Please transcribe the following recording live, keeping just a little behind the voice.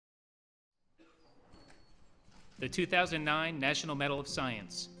The 2009 National Medal of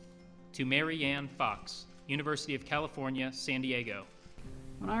Science to Mary Ann Fox, University of California, San Diego.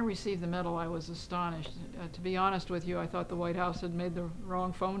 When I received the medal, I was astonished. To be honest with you, I thought the White House had made the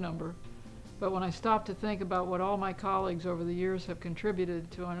wrong phone number. But when I stopped to think about what all my colleagues over the years have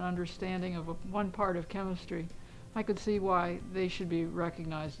contributed to an understanding of one part of chemistry, I could see why they should be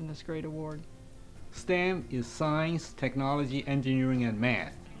recognized in this great award. STEM is science, technology, engineering, and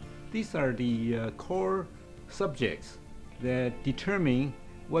math. These are the core subjects that determine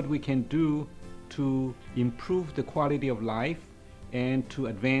what we can do to improve the quality of life and to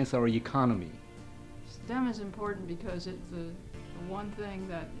advance our economy. STEM is important because it's the one thing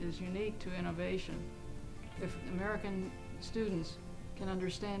that is unique to innovation. If American students can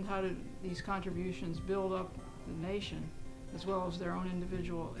understand how these contributions build up the nation, as well as their own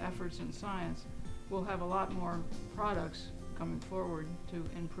individual efforts in science, we'll have a lot more products coming forward to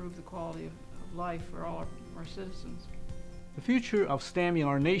improve the quality of life for all our citizens. The future of STEM in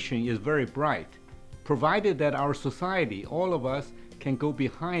our nation is very bright, provided that our society, all of us, can go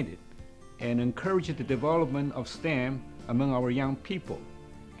behind it and encourage the development of STEM among our young people.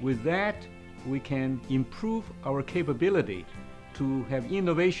 With that, we can improve our capability to have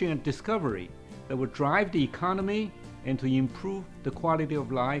innovation and discovery that will drive the economy and to improve the quality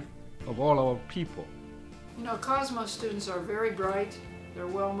of life of all our people. You know, COSMOS students are very bright, they're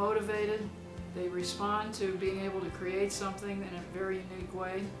well motivated, they respond to being able to create something in a very unique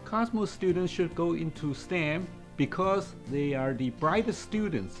way. COSMOS students should go into STEM because they are the brightest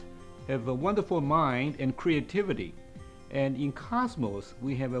students, have a wonderful mind and creativity. And in COSMOS,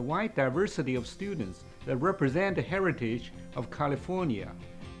 we have a wide diversity of students that represent the heritage of California.